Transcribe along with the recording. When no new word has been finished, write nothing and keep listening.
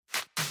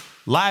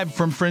Live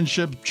from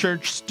Friendship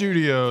Church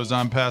Studios,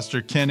 I'm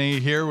Pastor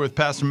Kenny here with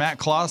Pastor Matt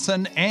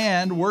Clausen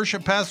and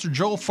Worship Pastor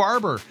Joel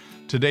Farber.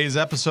 Today's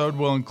episode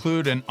will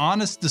include an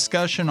honest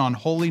discussion on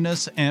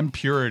holiness and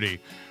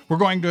purity. We're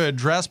going to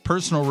address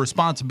personal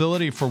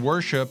responsibility for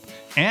worship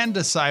and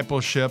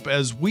discipleship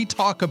as we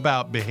talk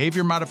about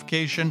behavior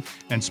modification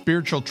and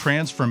spiritual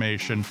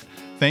transformation.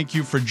 Thank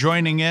you for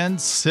joining in.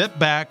 Sit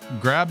back,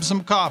 grab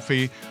some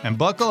coffee, and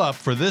buckle up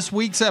for this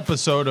week's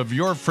episode of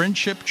your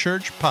Friendship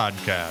Church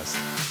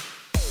podcast.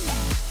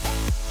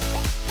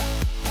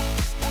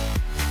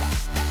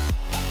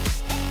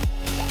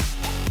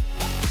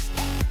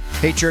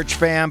 Hey church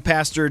fam,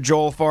 Pastor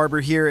Joel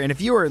Farber here, and if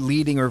you are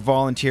leading or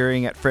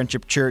volunteering at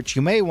Friendship Church,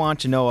 you may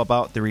want to know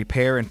about the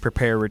Repair and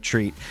Prepare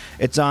Retreat.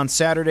 It's on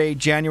Saturday,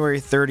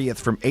 January 30th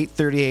from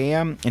 8:30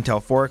 a.m.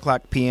 until 4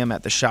 o'clock p.m.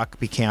 at the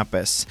Shakopee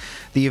campus.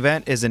 The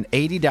event is an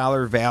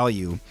 $80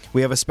 value.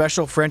 We have a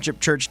special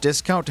Friendship Church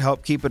discount to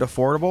help keep it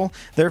affordable,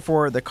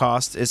 therefore the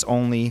cost is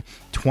only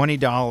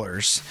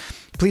 $20.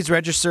 Please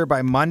register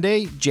by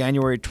Monday,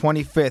 January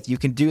 25th. You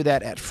can do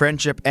that at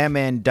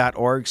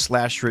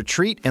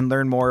friendshipmn.org/retreat and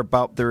learn more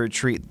about the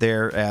retreat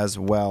there as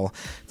well.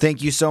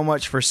 Thank you so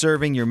much for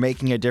serving. You're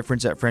making a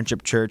difference at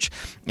Friendship Church.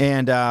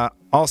 And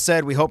all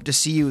said, we hope to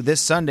see you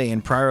this Sunday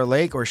in Prior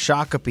Lake or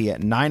Shakopee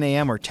at 9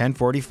 a.m. or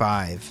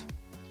 10:45.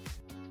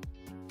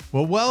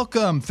 Well,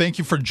 welcome. Thank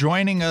you for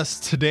joining us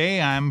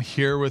today. I'm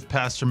here with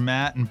Pastor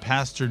Matt and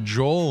Pastor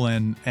Joel.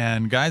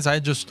 And guys, I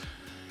just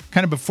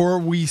kind of before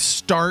we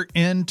start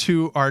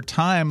into our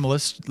time,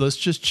 let's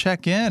just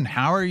check in.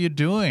 How are you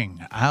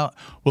doing?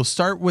 We'll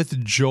start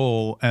with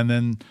Joel, and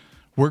then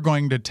we're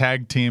going to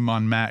tag team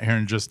on Matt here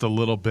in just a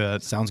little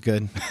bit. Sounds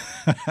good.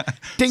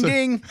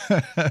 Ding.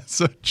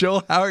 So,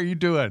 Joel, how are you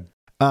doing?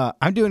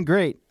 I'm doing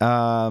great.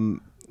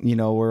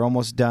 We're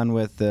almost done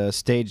with the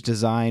stage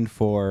design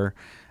for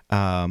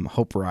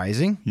Hope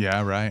Rising.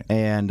 Yeah, right.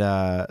 And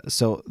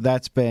so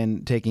that's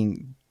been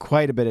taking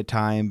quite a bit of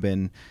time,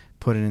 been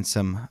putting in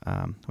some,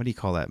 what do you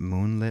call that,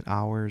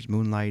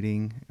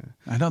 moonlighting?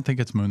 I don't think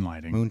it's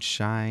moonlighting.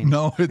 Moonshine?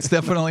 No, it's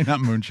definitely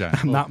not moonshine.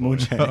 Not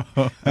moonshine.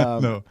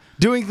 No.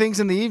 Doing things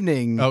in the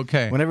evening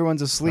when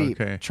everyone's asleep,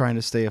 trying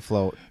to stay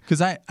afloat.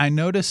 Because I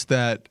noticed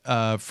that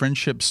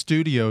Friendship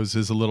Studios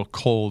is a little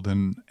cold,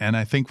 and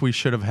I think we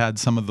should have had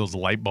some of those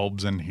light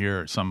bulbs in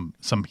here, some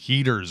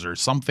heaters or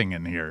something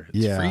in here.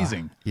 It's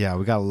freezing. Yeah,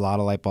 we got a lot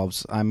of light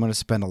bulbs. I'm going to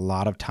spend a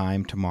lot of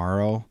time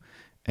tomorrow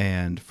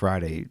and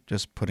Friday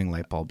just putting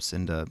light bulbs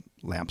into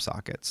lamp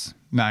sockets.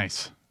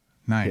 Nice.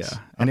 Yeah. If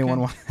anyone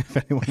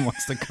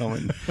wants to come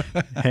and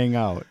hang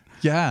out.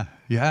 Yeah.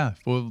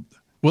 We'll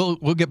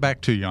get back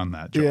to you on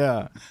that, Joel.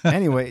 Yeah.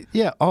 Anyway,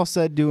 all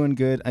said, doing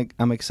good.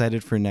 I'm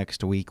excited for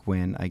next week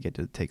when I get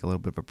to take a little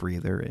bit of a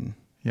breather and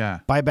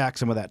buy back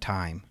some of that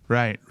time.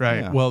 Right.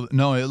 Yeah. Well,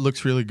 no, it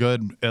looks really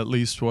good, at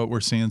least what we're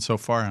seeing so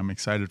far. I'm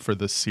excited for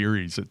this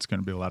series. It's going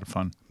to be a lot of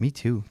fun. Me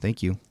too.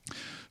 Thank you.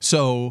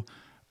 So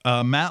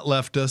Matt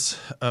left us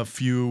a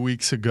few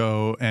weeks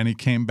ago, and he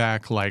came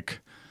back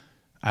like,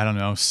 I don't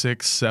know,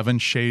 6-7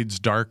 shades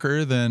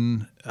darker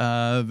than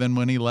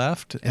when he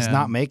left. It's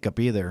not makeup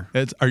either.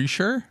 Are you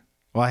sure?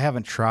 Well, I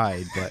haven't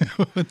tried, but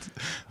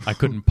I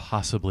couldn't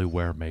possibly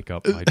wear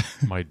makeup.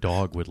 My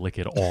dog would lick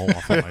it all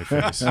off of my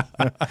face.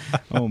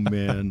 Oh,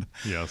 man.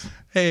 Yes.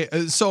 Hey,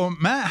 so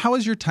Matt, how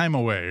was your time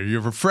away? Are you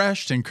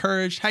refreshed,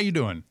 encouraged? How you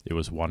doing? It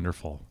was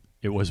wonderful.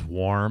 It was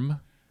warm.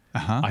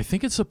 Uh-huh. I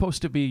think it's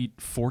supposed to be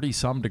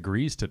 40-some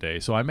degrees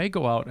today, so I may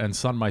go out and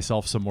sun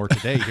myself some more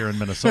today here in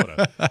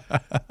Minnesota.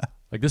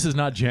 Like, this is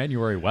not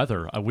January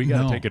weather. We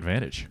got to take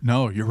advantage.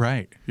 No, you're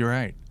right.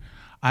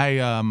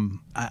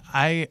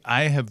 I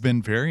have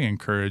been very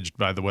encouraged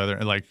by the weather.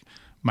 Like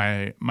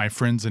my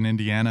friends in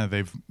Indiana,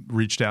 they've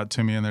reached out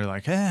to me and they're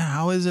like, "Hey,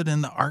 how is it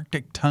in the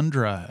Arctic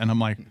tundra?" And I'm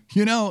like,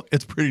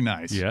 it's pretty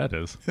nice. Yeah, it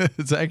is.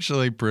 It's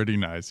actually pretty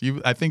nice.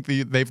 I think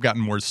they've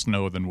gotten more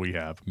snow than we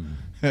have.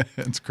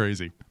 It's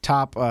crazy.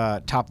 Top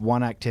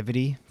one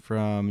activity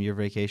from your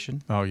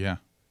vacation? Oh yeah.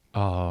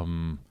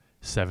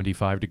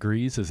 75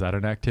 degrees, is that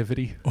an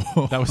activity?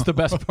 That was the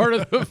best part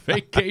of the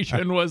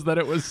vacation, was that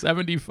it was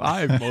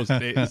 75 most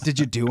days. Did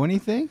you do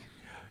anything?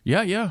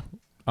 Yeah.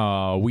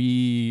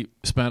 We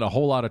spent a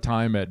whole lot of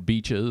time at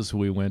beaches.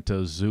 We went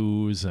to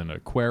zoos and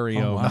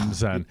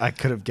aquariums. And I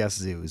could have guessed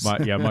zoos.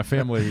 My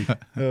family,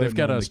 they've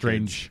got a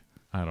strange,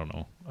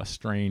 kids. A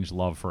strange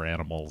love for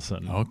animals.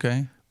 And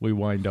we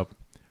wind up,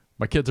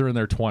 my kids are in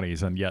their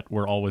 20s, and yet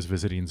we're always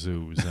visiting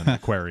zoos and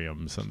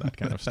aquariums and that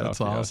kind of stuff. That's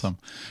awesome.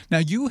 Now,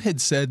 you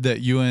had said that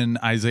you and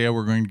Isaiah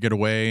were going to get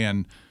away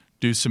and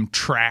do some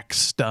track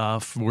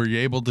stuff. Were you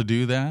able to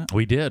do that?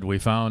 We did. We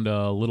found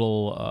a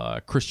little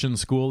Christian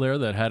school there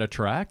that had a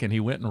track, and he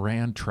went and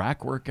ran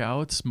track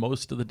workouts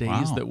most of the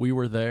days that we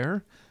were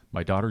there.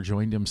 My daughter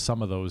joined him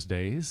some of those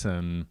days,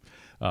 and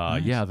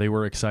nice. They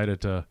were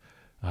excited to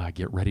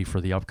get ready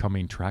for the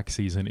upcoming track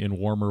season in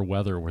warmer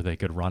weather where they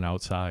could run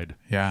outside.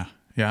 Yeah,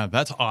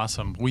 that's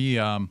awesome. We,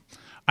 I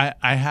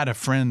had a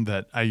friend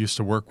that I used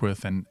to work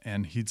with,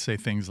 and he'd say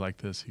things like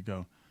this. He'd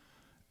go,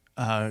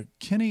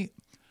 Kenny,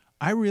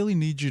 I really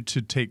need you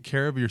to take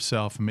care of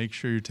yourself and make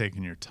sure you're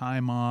taking your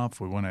time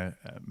off. We want to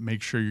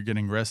make sure you're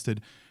getting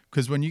rested.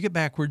 Because when you get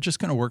back, we're just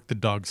going to work the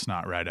dog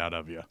snot right out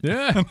of you.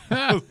 Yeah.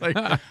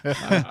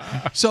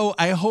 So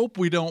I hope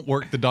we don't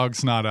work the dog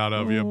snot out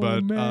of you,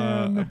 but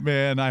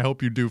man. I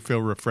hope you do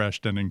feel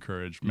refreshed and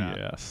encouraged, Matt.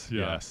 Yes. Yeah.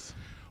 Yes.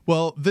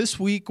 Well, this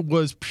week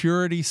was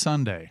Purity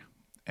Sunday,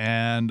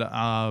 and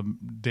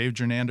Dave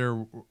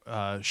Jernander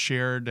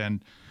shared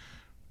and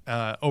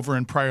over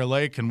in Prior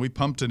Lake, and we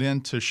pumped it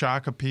into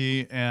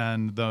Shakopee,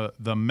 and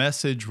the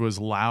message was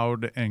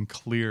loud and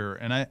clear.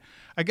 And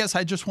I guess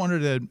I just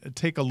wanted to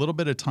take a little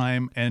bit of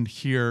time and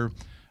hear,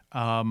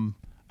 I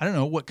don't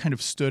know, what kind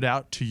of stood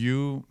out to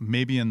you,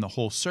 maybe in the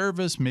whole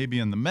service, maybe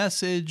in the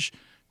message,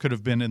 could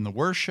have been in the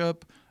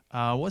worship.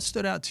 What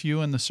stood out to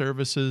you in the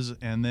services?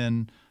 And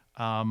then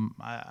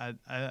I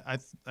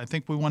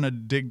think we want to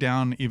dig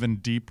down even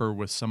deeper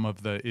with some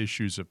of the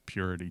issues of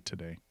purity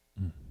today.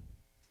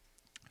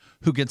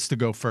 Who gets to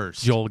go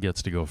first? Joel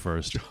gets to go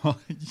first.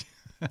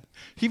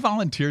 He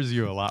volunteers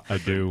you a lot. I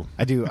do.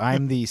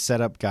 I'm the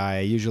setup guy.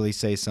 I usually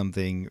say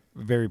something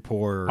very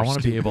poor. Or I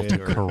want to be able to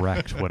stupid or-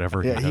 correct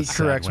whatever Yeah, he has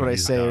corrects said when what I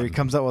he's say, or done. he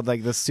comes up with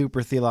like the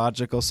super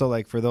theological. So,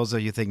 like for those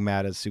of you who think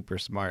Matt is super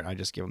smart, I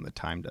just give him the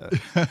time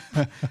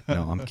to.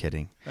 No, I'm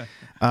kidding.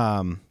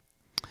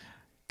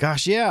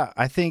 Gosh, yeah,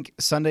 I think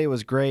Sunday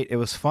was great. It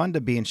was fun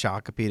to be in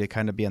Shakopee, to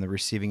kind of be on the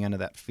receiving end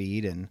of that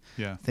feed, and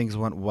things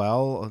went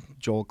well.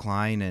 Joel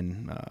Klein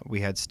and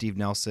we had Steve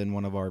Nelson,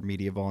 one of our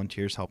media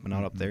volunteers, helping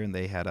out up there, and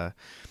they had a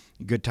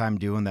good time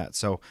doing that.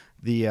 So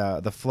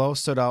the flow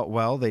stood out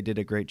well. They did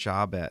a great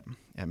job at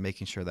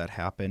making sure that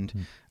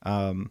happened.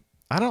 I don't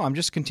know. I'm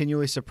just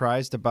continually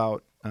surprised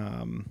about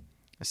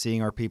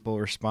seeing our people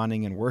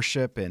responding in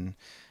worship and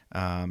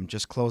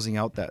just closing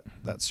out that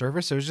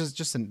service. It was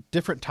just a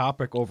different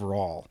topic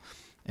overall,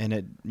 and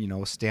it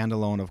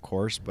standalone, of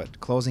course,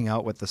 but closing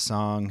out with the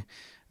song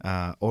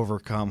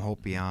 "Overcome,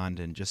 Hope Beyond,"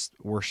 and just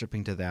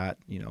worshiping to that.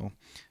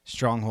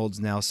 Strongholds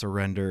now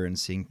surrender, and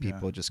seeing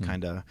people just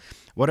kind of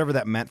whatever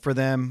that meant for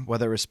them,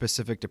 whether it was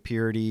specific to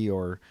purity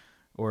or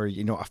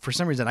for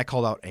some reason I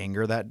called out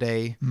anger that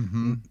day.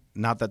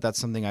 Not that that's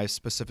something I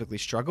specifically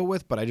struggle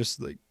with, but I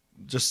just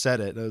said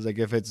it. I was like,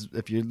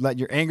 if you let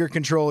your anger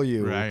control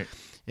you, Right.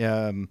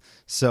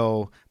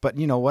 But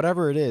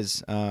whatever it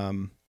is,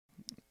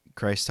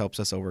 Christ helps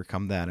us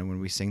overcome that. And when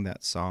we sing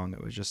that song,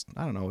 it was just,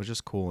 I don't know, it was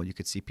just cool. You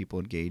could see people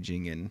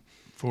engaging and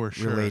For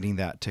sure. relating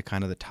that to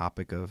kind of the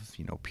topic of,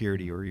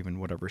 purity or even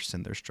whatever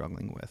sin they're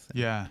struggling with.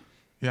 Yeah.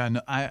 Yeah.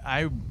 No,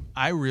 I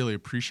really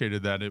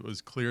appreciated that. It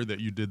was clear that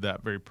you did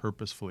that very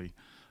purposefully.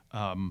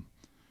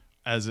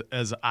 As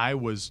I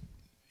was,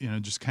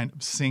 just kind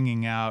of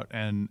singing out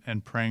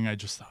and praying, I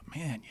just thought,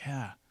 man,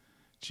 yeah,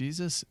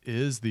 Jesus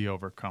is the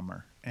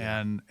overcomer.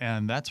 And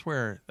that's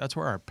where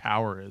our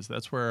power is.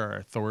 That's where our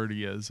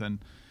authority is.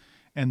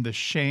 And the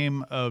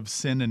shame of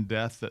sin and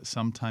death that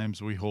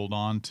sometimes we hold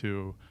on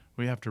to,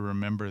 we have to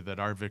remember that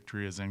our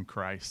victory is in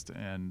Christ,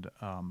 and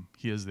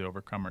He is the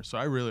overcomer. So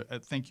I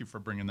thank you for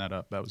bringing that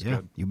up. That was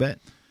good. You bet.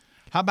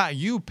 How about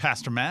you,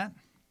 Pastor Matt?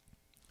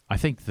 I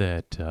think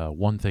that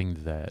one thing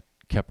that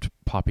kept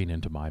popping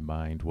into my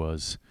mind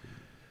was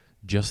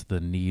just the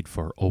need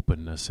for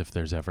openness if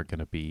there's ever going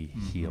to be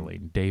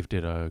healing. Dave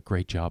did a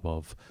great job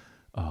of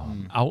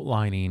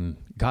outlining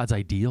God's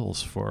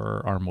ideals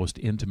for our most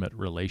intimate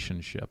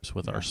relationships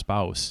with our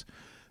spouse.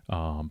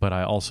 But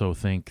I also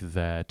think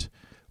that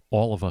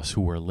all of us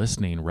who are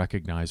listening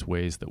recognize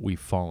ways that we've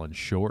fallen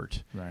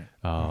short. Right.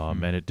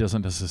 And it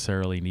doesn't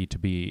necessarily need to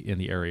be in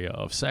the area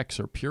of sex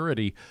or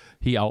purity.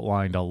 He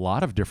outlined a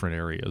lot of different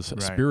areas,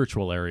 Right.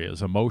 spiritual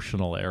areas,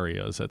 emotional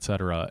areas,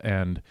 etc.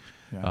 And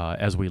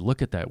as we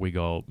look at that, we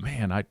go,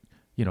 man,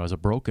 as a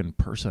broken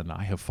person,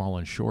 I have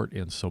fallen short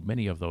in so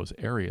many of those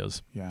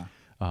areas. Yeah.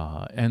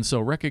 And so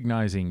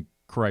recognizing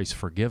Christ's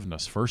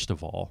forgiveness, first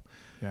of all,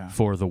 Yeah.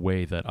 for the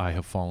way that I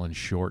have fallen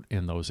short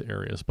in those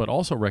areas, but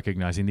also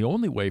recognizing the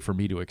only way for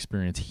me to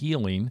experience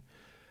healing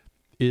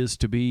is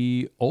to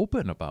be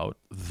open about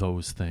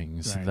those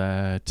things. Right.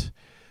 That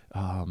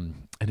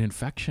an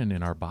infection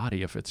in our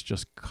body, if it's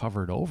just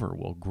covered over,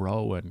 will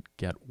grow and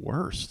get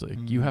worse.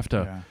 Like, you have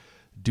to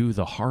do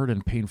the hard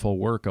and painful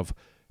work of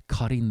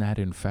cutting that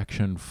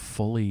infection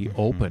fully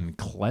open,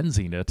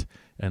 cleansing it,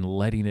 and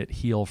letting it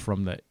heal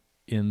from the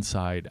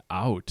inside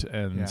out.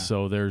 And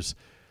so there's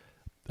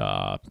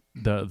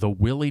the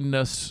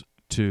willingness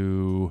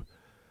to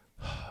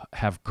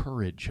have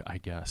courage, I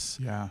guess,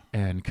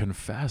 and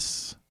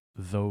confess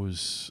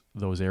those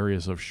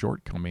areas of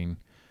shortcoming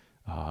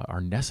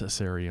are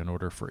necessary in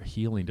order for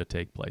healing to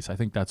take place. I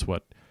think that's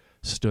what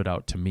stood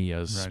out to me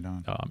as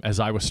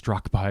I was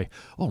struck by,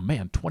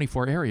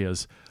 24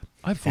 areas.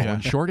 I've fallen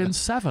short in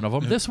 7 of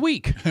them this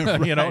week.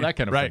 That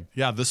kind of thing.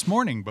 Yeah, this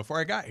morning before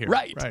I got here.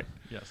 Right.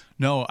 Yes.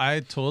 No, I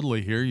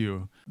totally hear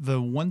you.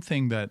 The one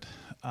thing that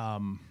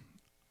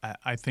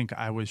I think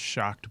I was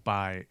shocked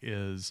by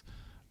is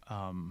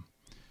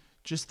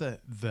just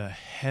the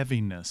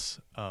heaviness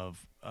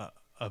of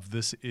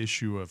this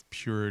issue of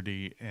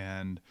purity,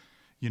 and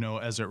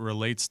as it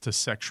relates to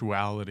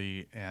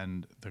sexuality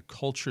and the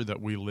culture that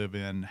we live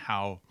in,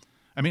 our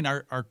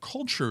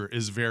culture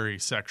is very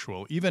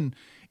sexual. Even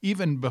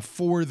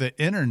before the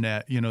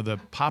internet, the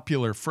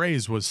popular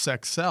phrase was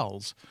sex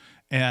sells.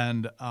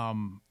 And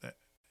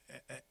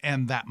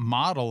that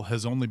model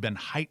has only been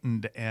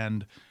heightened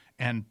and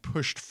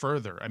pushed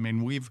further. I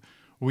mean, we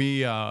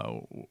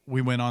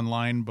went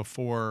online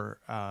before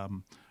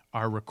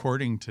our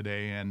recording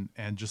today and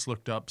just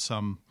looked up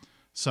some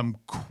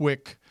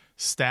quick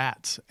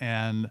stats.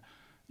 And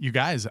you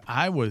guys,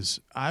 I was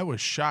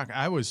shocked.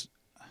 I don't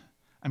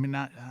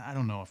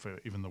know if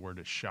even the word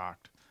is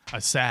shocked.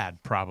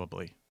 Sad,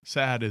 probably.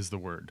 Sad is the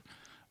word.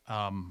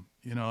 I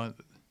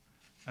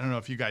don't know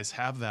if you guys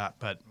have that,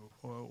 but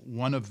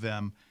one of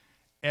them,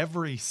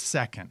 every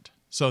second.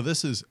 So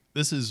this is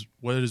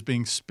what is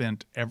being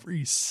spent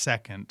every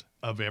second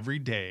of every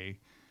day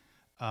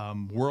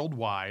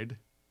worldwide.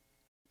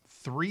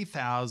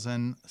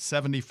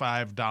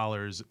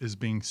 $3,075 is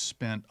being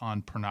spent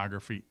on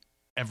pornography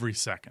every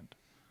second.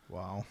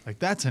 Wow. Like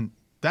that's a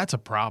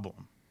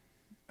problem.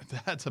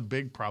 That's a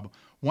big problem.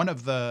 One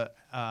of the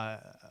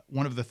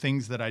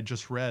things that I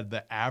just read,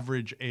 the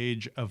average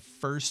age of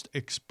first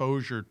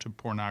exposure to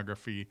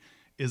pornography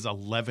is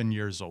 11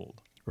 years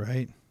old.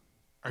 Right.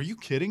 Are you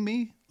kidding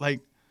me? Like,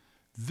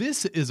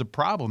 this is a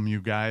problem,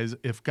 you guys.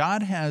 If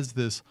God has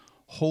this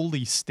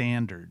holy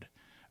standard,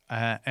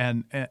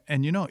 and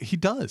he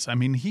does. I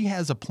mean, he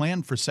has a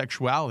plan for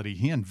sexuality.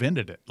 He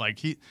invented it. Like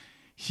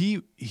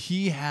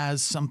he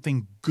has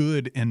something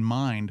good in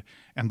mind,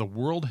 and the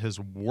world has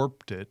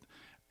warped it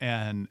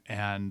and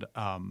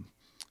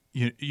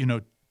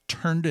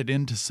turned it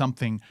into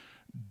something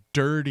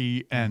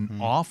dirty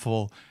and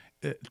awful,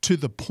 to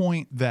the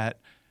point that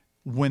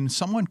when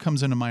someone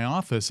comes into my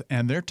office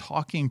and they're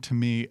talking to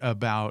me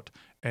about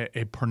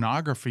a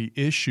pornography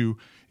issue,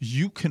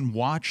 you can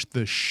watch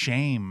the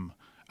shame.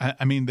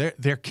 I mean,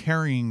 they're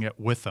carrying it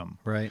with them.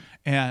 Right.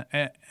 And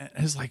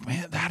it's like,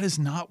 man, that is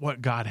not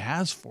what God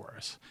has for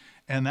us.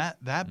 And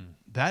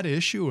that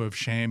issue of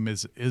shame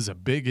is a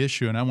big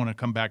issue. And I want to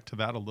come back to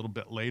that a little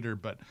bit later.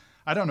 But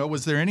I don't know,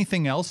 was there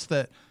anything else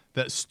that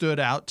stood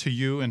out to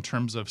you in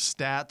terms of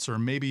stats, or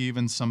maybe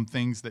even some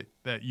things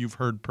that you've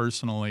heard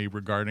personally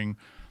regarding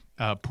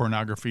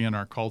pornography in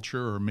our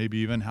culture, or maybe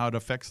even how it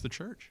affects the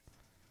church?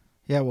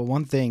 Yeah, well,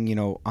 one thing,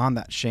 on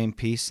that shame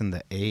piece and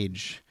the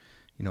age,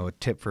 a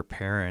tip for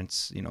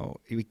parents,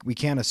 we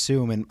can't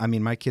assume, and I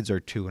mean, my kids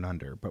are 2 and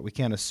under, but we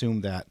can't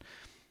assume that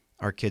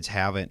our kids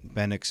haven't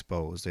been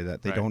exposed, or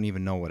that they don't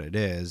even know what it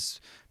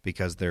is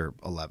because they're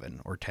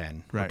 11 or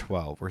 10 or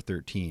 12 or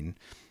 13.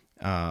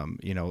 I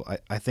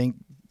think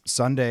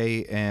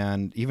Sunday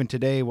and even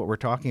today, what we're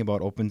talking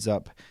about opens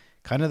up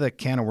kind of the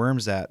can of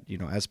worms that,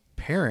 as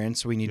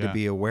parents, we need to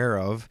be aware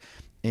of,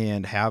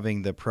 and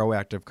having the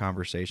proactive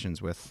conversations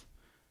with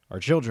our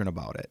children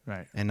about it,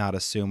 and not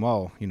assume,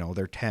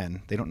 they're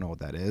 10, they don't know what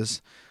that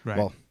is. Right.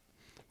 Well,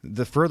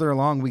 the further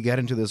along we get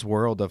into this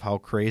world of how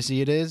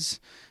crazy it is,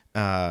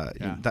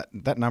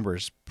 that number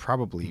is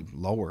probably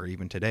lower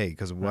even today,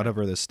 because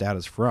whatever the stat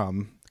is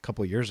from a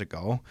couple of years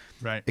ago,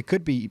 it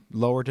could be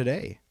lower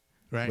today.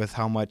 Right. With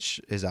how much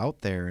is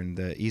out there and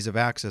the ease of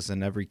access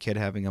and every kid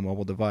having a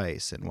mobile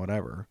device and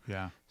whatever.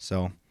 Yeah.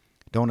 So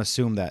don't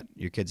assume that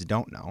your kids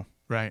don't know.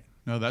 Right.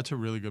 No, that's a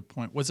really good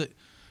point. Was it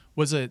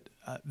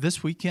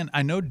this weekend?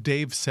 I know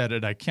Dave said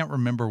it. I can't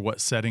remember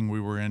what setting we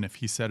were in, if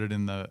he said it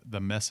in the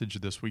message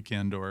this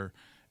weekend or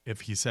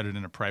if he said it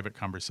in a private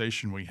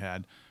conversation we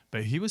had.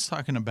 But he was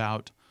talking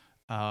about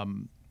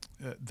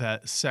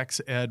that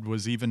sex ed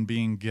was even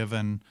being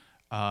given.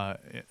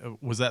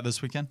 Was that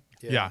this weekend?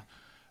 Yeah.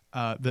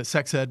 That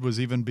sex ed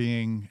was even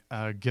being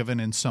given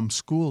in some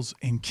schools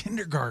in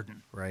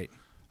kindergarten. Right.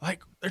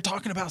 Like, they're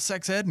talking about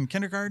sex ed in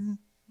kindergarten?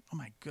 Oh,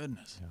 my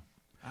goodness. Yeah.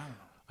 I don't know.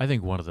 I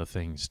think one of the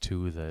things,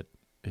 too, that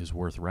is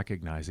worth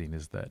recognizing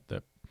is that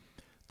the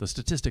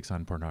statistics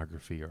on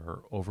pornography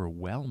are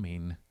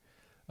overwhelming,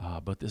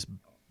 but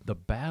the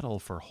battle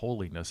for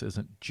holiness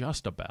isn't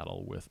just a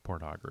battle with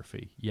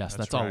pornography. Yes,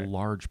 that's a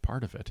large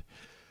part of it.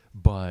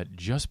 But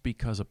just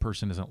because a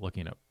person isn't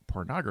looking at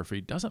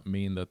pornography doesn't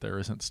mean that there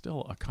isn't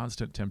still a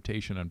constant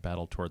temptation and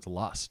battle towards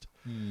lust.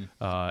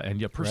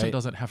 And a person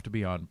doesn't have to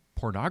be on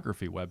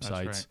pornography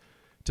websites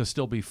to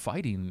still be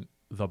fighting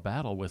the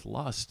battle with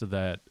lust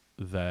that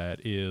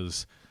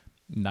is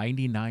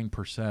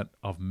 99%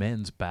 of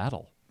men's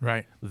battle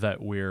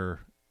that we're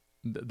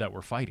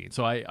fighting.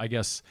 So I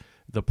guess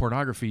the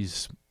pornography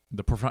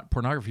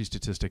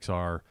statistics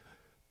are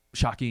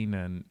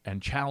shocking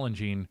and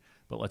challenging,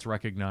 but let's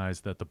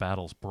recognize that the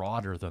battle's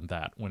broader than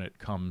that when it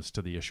comes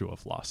to the issue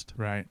of lust.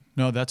 Right.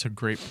 No, that's a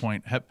great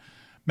point.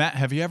 Matt,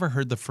 have you ever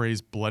heard the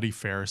phrase bloody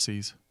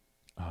Pharisees?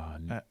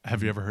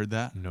 Have you ever heard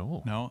that?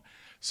 No. No.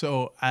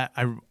 So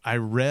I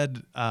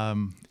read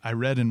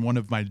in one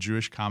of my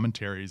Jewish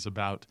commentaries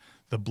about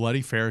the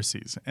bloody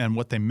Pharisees, and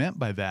what they meant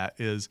by that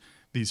is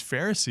these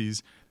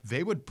Pharisees,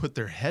 they would put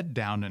their head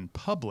down in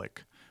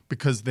public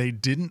because they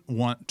didn't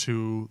want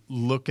to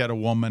look at a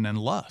woman and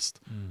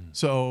lust.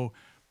 So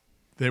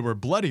they were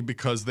bloody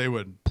because they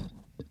would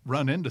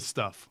run into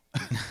stuff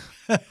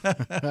and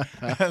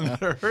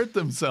they hurt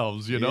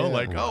themselves, Yeah, oh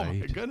my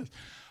right. goodness.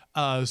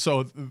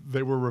 So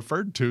they were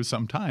referred to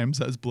sometimes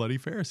as bloody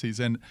Pharisees.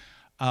 And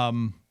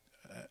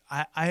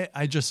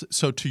I just,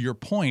 so to your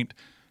point,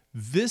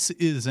 this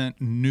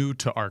isn't new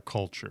to our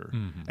culture.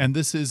 And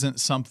this isn't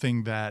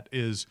something that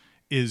is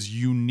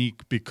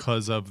unique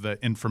because of the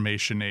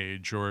information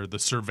age or the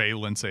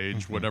surveillance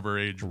age, whatever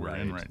age we're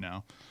in right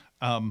now.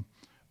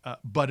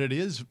 But it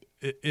is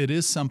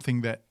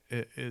something that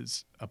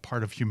is a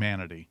part of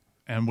humanity,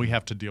 and we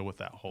have to deal with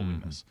that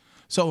holiness.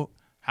 So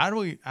how do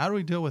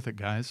we deal with it,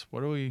 guys?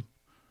 What do we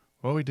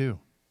do?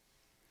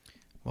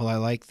 Well, I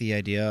like the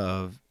idea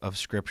of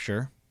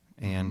Scripture,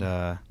 and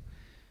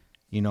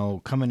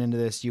coming into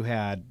this, you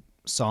had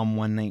Psalm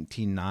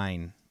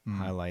 119:9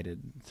 highlighted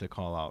to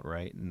call out,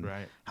 right? And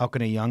Right. how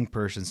can a young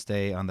person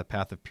stay on the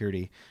path of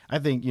purity? I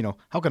think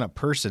how can a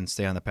person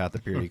stay on the path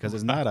of purity? Because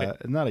it's not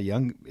a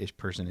young-ish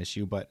person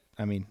issue, but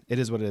I mean, it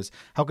is what it is.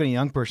 How can a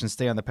young person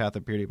stay on the path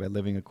of purity? By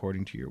living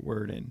according to your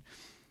word. And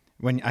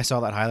when I saw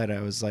that highlight,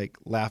 I was like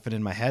laughing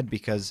in my head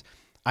because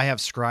I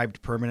have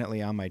scribed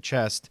permanently on my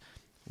chest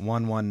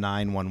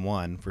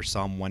 11911 for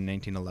Psalm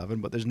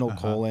 119:11, but there's no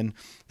colon.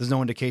 There's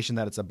no indication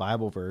that it's a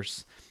Bible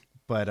verse.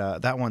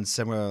 But that one's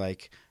similar,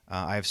 like,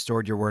 I have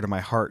stored your word in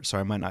my heart so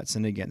I might not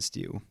sin against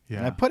you. Yeah.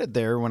 And I put it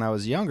there when I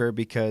was younger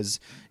because,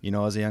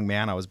 as a young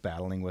man, I was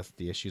battling with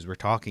the issues we're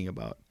talking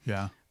about.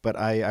 Yeah. But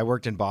I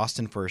worked in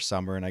Boston for a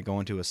summer, and I go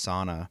into a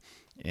sauna,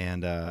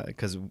 and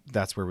because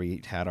that's where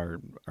we had our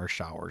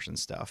showers and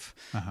stuff.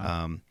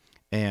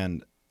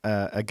 And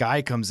a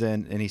guy comes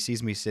in, and he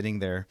sees me sitting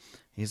there.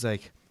 He's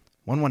like,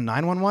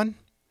 11911?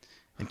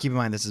 And keep in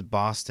mind, this is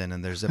Boston,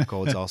 and their zip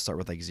codes all start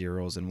with like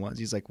zeros and ones.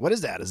 He's like, what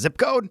is that, a zip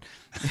code?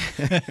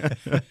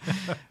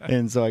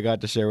 And so I got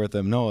to share with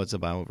him, no, it's a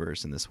Bible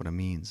verse, and this is what it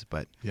means.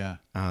 But Yeah.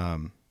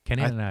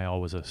 Kenny and I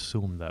always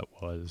assumed that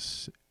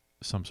was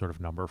some sort of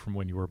number from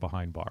when you were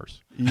behind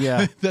bars.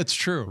 yeah. That's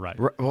true. Right.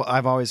 Well,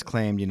 I've always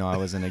claimed, I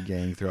was in a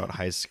gang throughout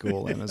high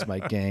school, and it was my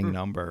gang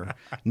number.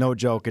 No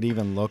joke. It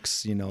even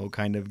looks,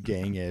 kind of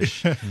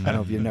gang-ish. I don't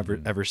know if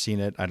you've ever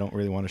seen it. I don't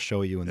really want to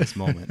show you in this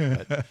moment.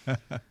 But,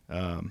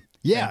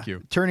 yeah, Thank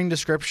you. turning to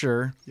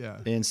Scripture Yeah.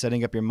 and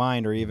setting up your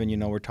mind, or even,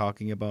 we're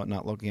talking about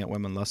not looking at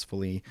women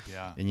lustfully.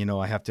 Yeah. And,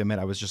 I have to admit,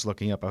 I was just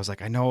looking up. I was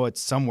like, I know it's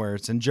somewhere.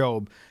 It's in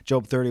Job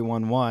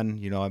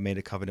 31:1. I made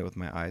a covenant with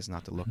my eyes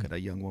not to look at a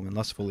young woman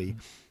lustfully.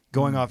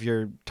 Going off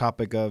your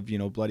topic of,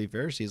 bloody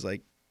Pharisees,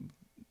 like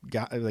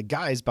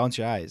guys, bounce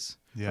your eyes,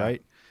 Yeah.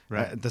 right?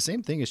 Right. The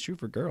same thing is true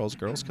for girls.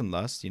 Girls can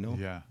lust,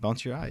 Yeah.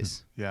 bounce your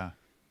eyes. Yeah.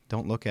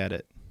 Don't look at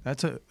it.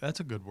 That's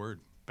a good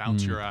word.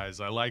 Bounce your eyes.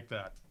 I like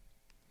that.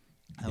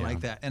 I like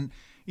that. And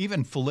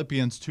even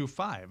Philippians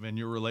 2:5, in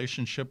your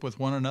relationship with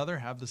one another,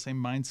 have the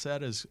same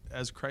mindset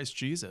as Christ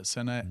Jesus.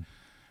 And I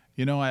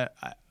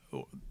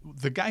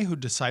the guy who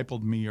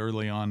discipled me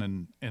early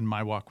on in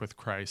my walk with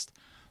Christ,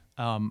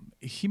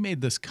 he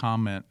made this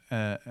comment,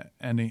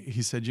 and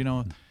he said,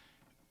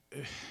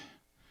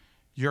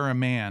 you're a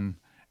man,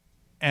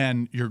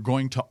 and you're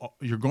going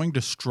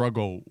to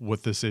struggle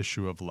with this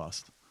issue of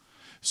lust.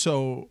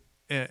 So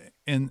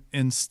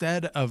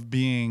instead of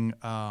being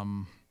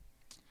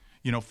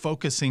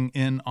focusing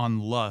in on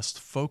lust,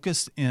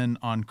 focus in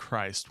on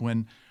Christ.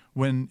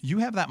 When you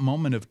have that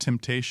moment of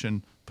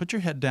temptation, put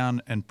your head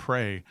down and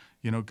pray.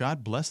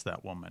 God bless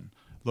that woman.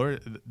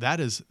 Lord, that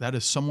is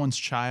someone's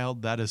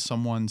child. That is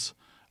someone's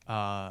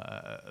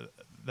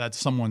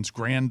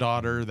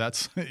granddaughter.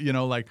 That's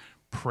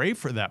pray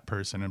for that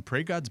person and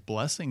pray God's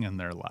blessing in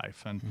their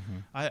life. And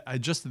I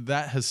just,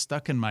 that has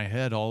stuck in my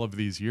head all of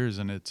these years,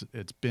 and it's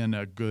been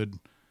a good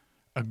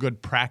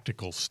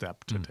practical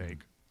step to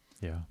take.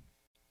 Yeah.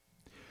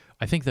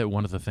 I think that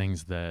one of the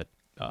things that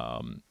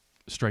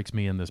strikes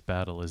me in this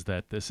battle is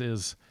that this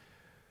is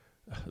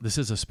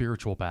a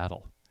spiritual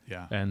battle.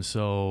 Yeah. And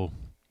so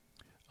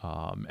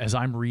as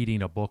I'm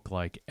reading a book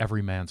like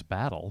Every Man's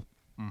Battle,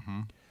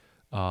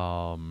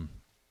 and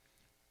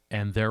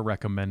they're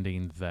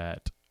recommending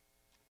that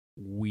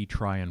we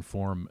try and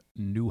form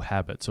new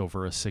habits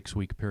over a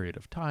 6-week period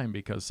of time,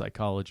 because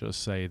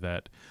psychologists say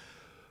that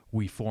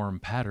we form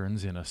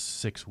patterns in a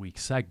 6-week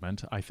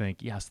segment. I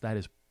think, yes, that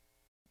is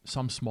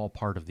some small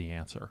part of the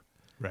answer.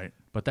 Right.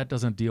 But that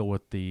doesn't deal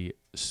with the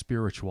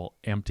spiritual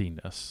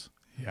emptiness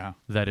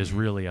that is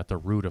really at the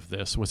root of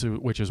this,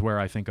 which is where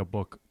I think a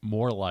book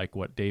more like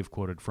what Dave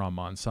quoted from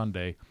on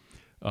Sunday,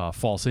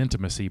 False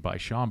Intimacy by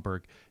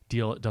Schomburg,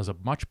 does a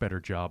much better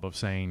job of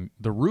saying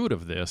the root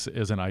of this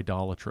is an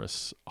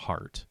idolatrous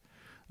heart.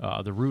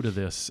 The root of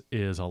this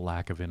is a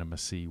lack of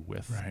intimacy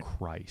with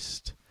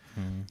Christ.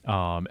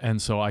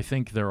 And so I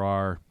think there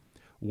are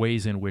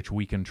ways in which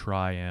we can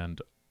try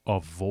and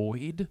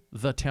avoid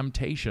the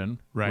temptation,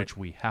 which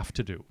we have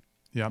to do.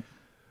 Yep.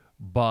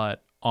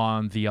 But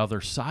on the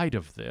other side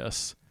of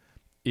this,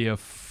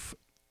 if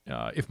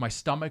my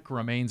stomach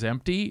remains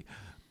empty,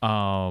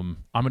 I'm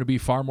going to be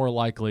far more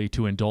likely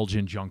to indulge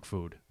in junk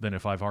food than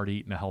if I've already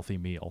eaten a healthy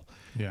meal.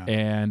 Yeah.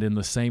 And in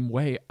the same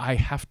way, I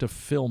have to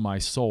fill my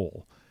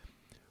soul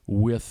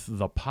with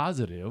the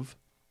positive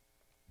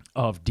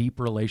of deep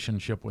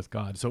relationship with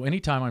God. So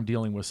anytime I'm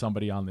dealing with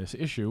somebody on this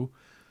issue,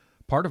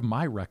 part of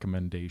my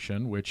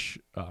recommendation, which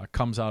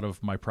comes out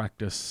of my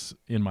practice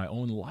in my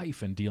own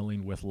life in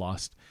dealing with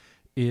lust,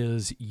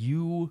 is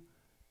you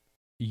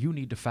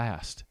need to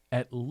fast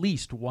at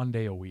least one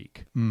day a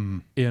week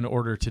in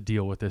order to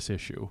deal with this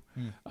issue.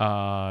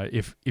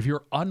 If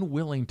you're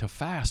unwilling to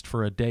fast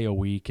for a day a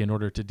week in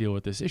order to deal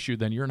with this issue,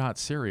 then you're not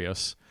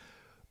serious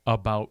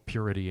about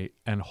purity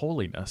and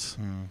holiness.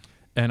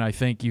 And I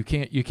think you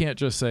can't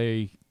just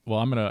say, well,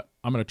 I'm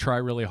gonna try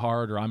really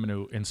hard, or I'm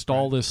going to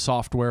install this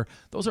software.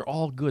 Those are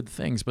all good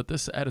things, but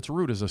this at its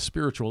root is a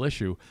spiritual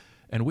issue,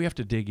 and we have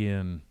to dig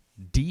in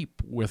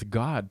deep with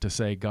God to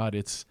say, God,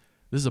 this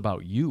is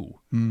about you,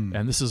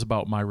 and this is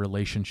about my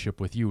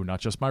relationship with you, not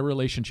just my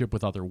relationship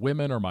with other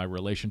women or my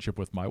relationship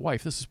with my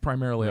wife. This is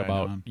primarily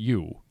about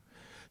you.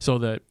 So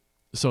that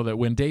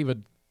when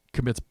David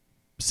commits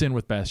sin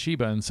with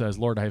Bathsheba and says,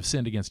 Lord, I have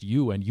sinned against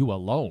you and you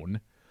alone,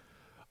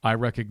 I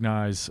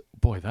recognize,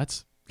 boy,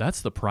 that's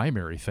the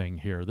primary thing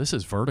here. This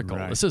is vertical.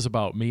 Right. This is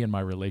about me and my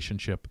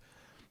relationship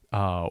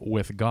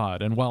with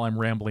God. And while I'm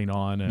rambling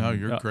on, no,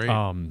 you're great.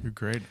 You're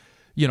great.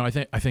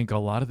 I think a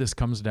lot of this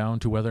comes down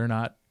to whether or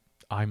not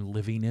I'm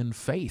living in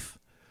faith.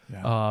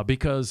 Yeah.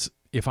 Because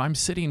if I'm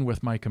sitting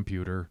with my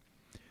computer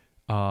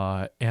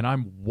and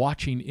I'm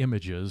watching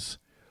images,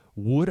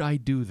 would I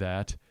do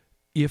that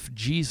if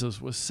Jesus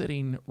was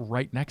sitting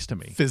right next to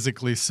me?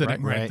 Physically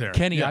sitting right there.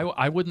 Kenny, yeah.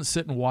 I wouldn't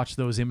sit and watch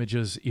those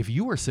images if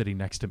you were sitting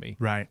next to me.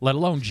 Right. Let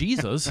alone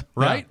Jesus,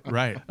 right? Yeah,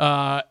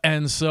 right.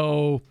 And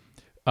so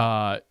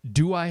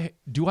do I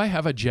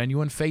have a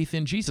genuine faith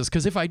in Jesus?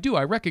 Because if I do,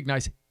 I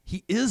recognize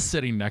he is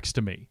sitting next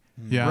to me.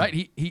 Yeah. Right?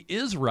 He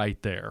is right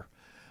there.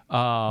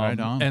 Right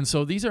on. And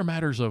so these are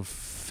matters of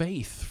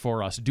faith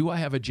for us. Do I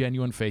have a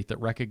genuine faith that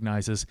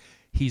recognizes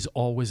he's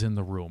always in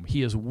the room?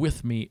 He is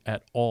with me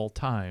at all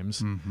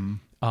times. Mm-hmm.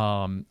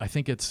 I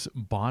think it's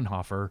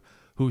Bonhoeffer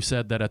who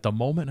said that at the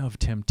moment of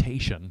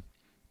temptation,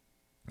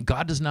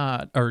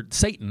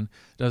 Satan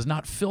does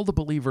not fill the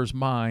believer's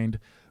mind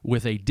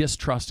with a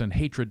distrust and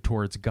hatred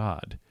towards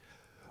God,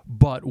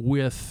 but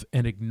with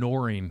an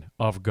ignoring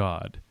of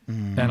God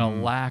and a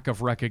lack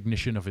of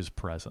recognition of his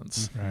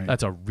presence. Right.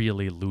 That's a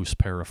really loose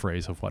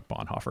paraphrase of what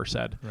Bonhoeffer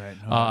said. Right.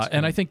 No,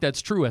 and I think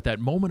that's true. At that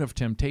moment of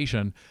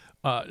temptation,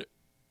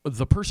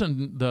 the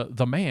person,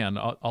 the man,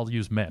 I'll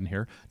use men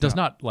here, does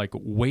not like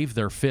wave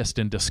their fist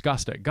in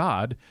disgust at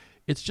God.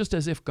 It's just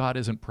as if God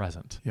isn't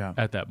present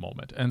at that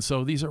moment. And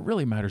so these are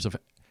really matters of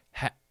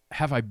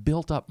have I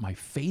built up my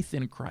faith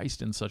in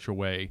Christ in such a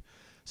way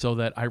so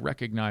that I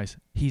recognize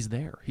he's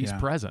there, he's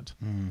present.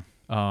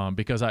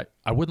 Because I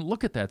wouldn't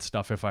look at that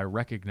stuff if I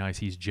recognize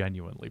he's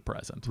genuinely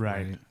present.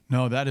 Right.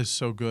 No, that is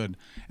so good.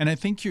 And I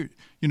think you're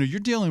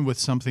dealing with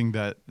something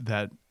that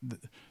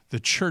the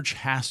church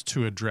has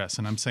to address,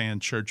 and I'm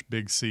saying church,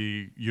 big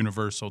C,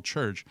 universal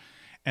church,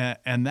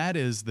 and that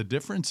is the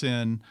difference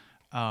in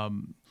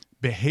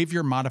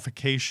behavior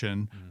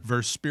modification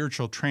versus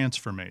spiritual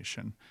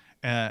transformation.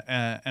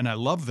 And I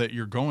love that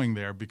you're going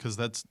there, because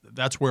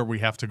that's where we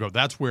have to go.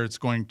 That's where it's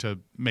going to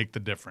make the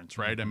difference,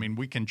 right? I mean,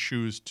 we can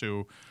choose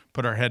to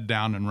put our head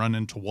down and run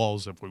into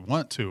walls if we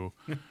want to,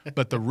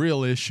 but the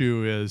real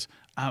issue is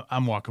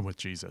I'm walking with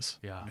Jesus.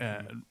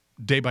 Yeah.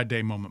 Day by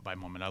day, moment by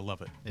moment. I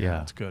love it. Yeah,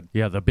 that's good.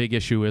 Yeah, the big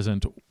issue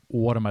isn't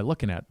what am I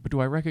looking at, but do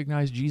I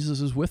recognize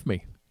Jesus is with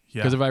me?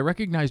 Because if I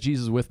recognize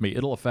Jesus with me,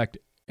 it'll affect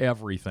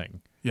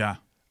everything. Yeah.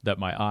 That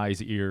my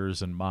eyes,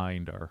 ears, and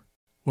mind are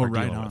right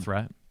dealing on. with,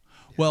 right?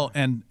 Well,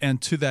 and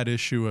to that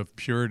issue of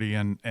purity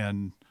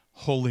and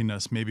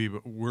holiness, maybe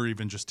we're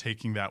even just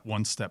taking that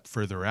one step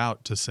further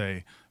out to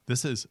say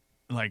this is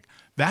like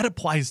that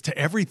applies to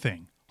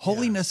everything.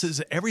 Holiness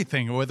is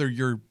everything, whether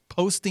you're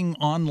posting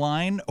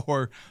online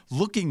or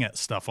looking at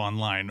stuff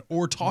online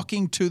or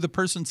talking to the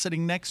person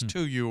sitting next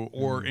to you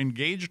or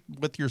engaged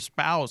with your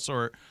spouse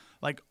or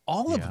like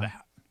all of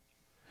that.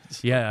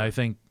 I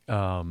think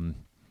one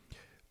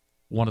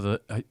of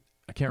the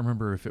I can't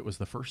remember if it was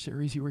the first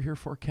series you were here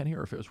for, Kenny,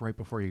 or if it was right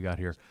before you got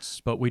here,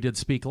 but we did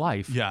Speak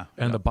Life. Yeah.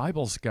 And the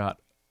Bible's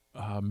got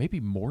maybe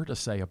more to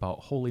say about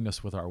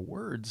holiness with our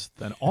words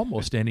than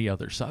almost any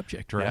other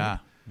subject, right? Yeah.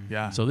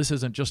 Yeah. So this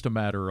isn't just a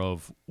matter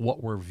of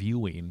what we're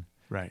viewing.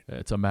 Right.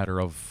 It's a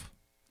matter of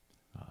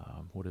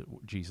what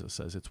Jesus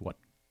says. It's what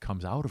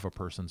comes out of a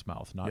person's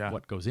mouth, not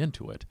what goes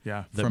into it.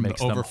 Yeah. That From makes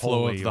the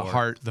overflow of the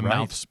heart, the right.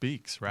 mouth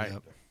speaks, right?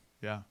 Yep.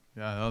 Yeah.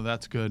 Yeah. Oh,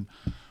 that's good.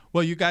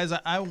 Well, you guys,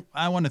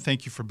 I want to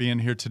thank you for being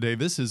here today.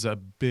 This is a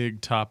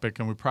big topic,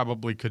 and we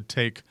probably could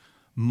take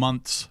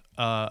months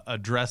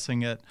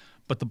addressing it.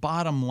 But the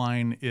bottom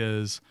line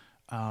is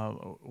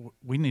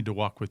we need to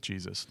walk with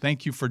Jesus.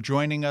 Thank you for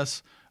joining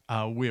us.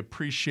 We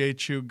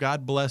appreciate you.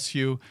 God bless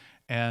you.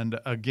 And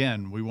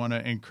again, we want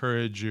to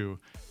encourage you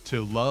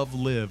to love,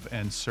 live,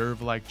 and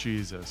serve like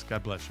Jesus.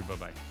 God bless you.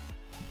 Bye-bye.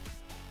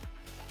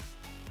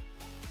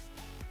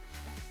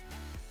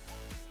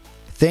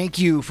 Thank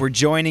you for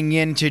joining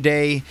in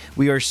today.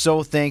 We are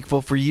so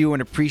thankful for you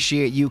and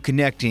appreciate you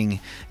connecting.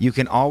 You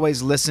can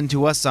always listen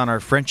to us on our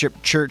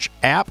Friendship Church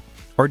app.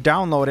 or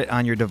download it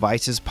on your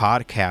device's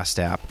podcast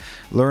app.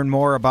 Learn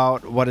more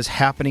about what is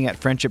happening at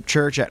Friendship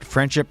Church at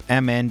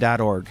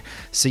friendshipmn.org.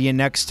 See you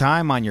next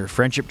time on your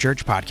Friendship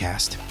Church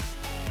podcast.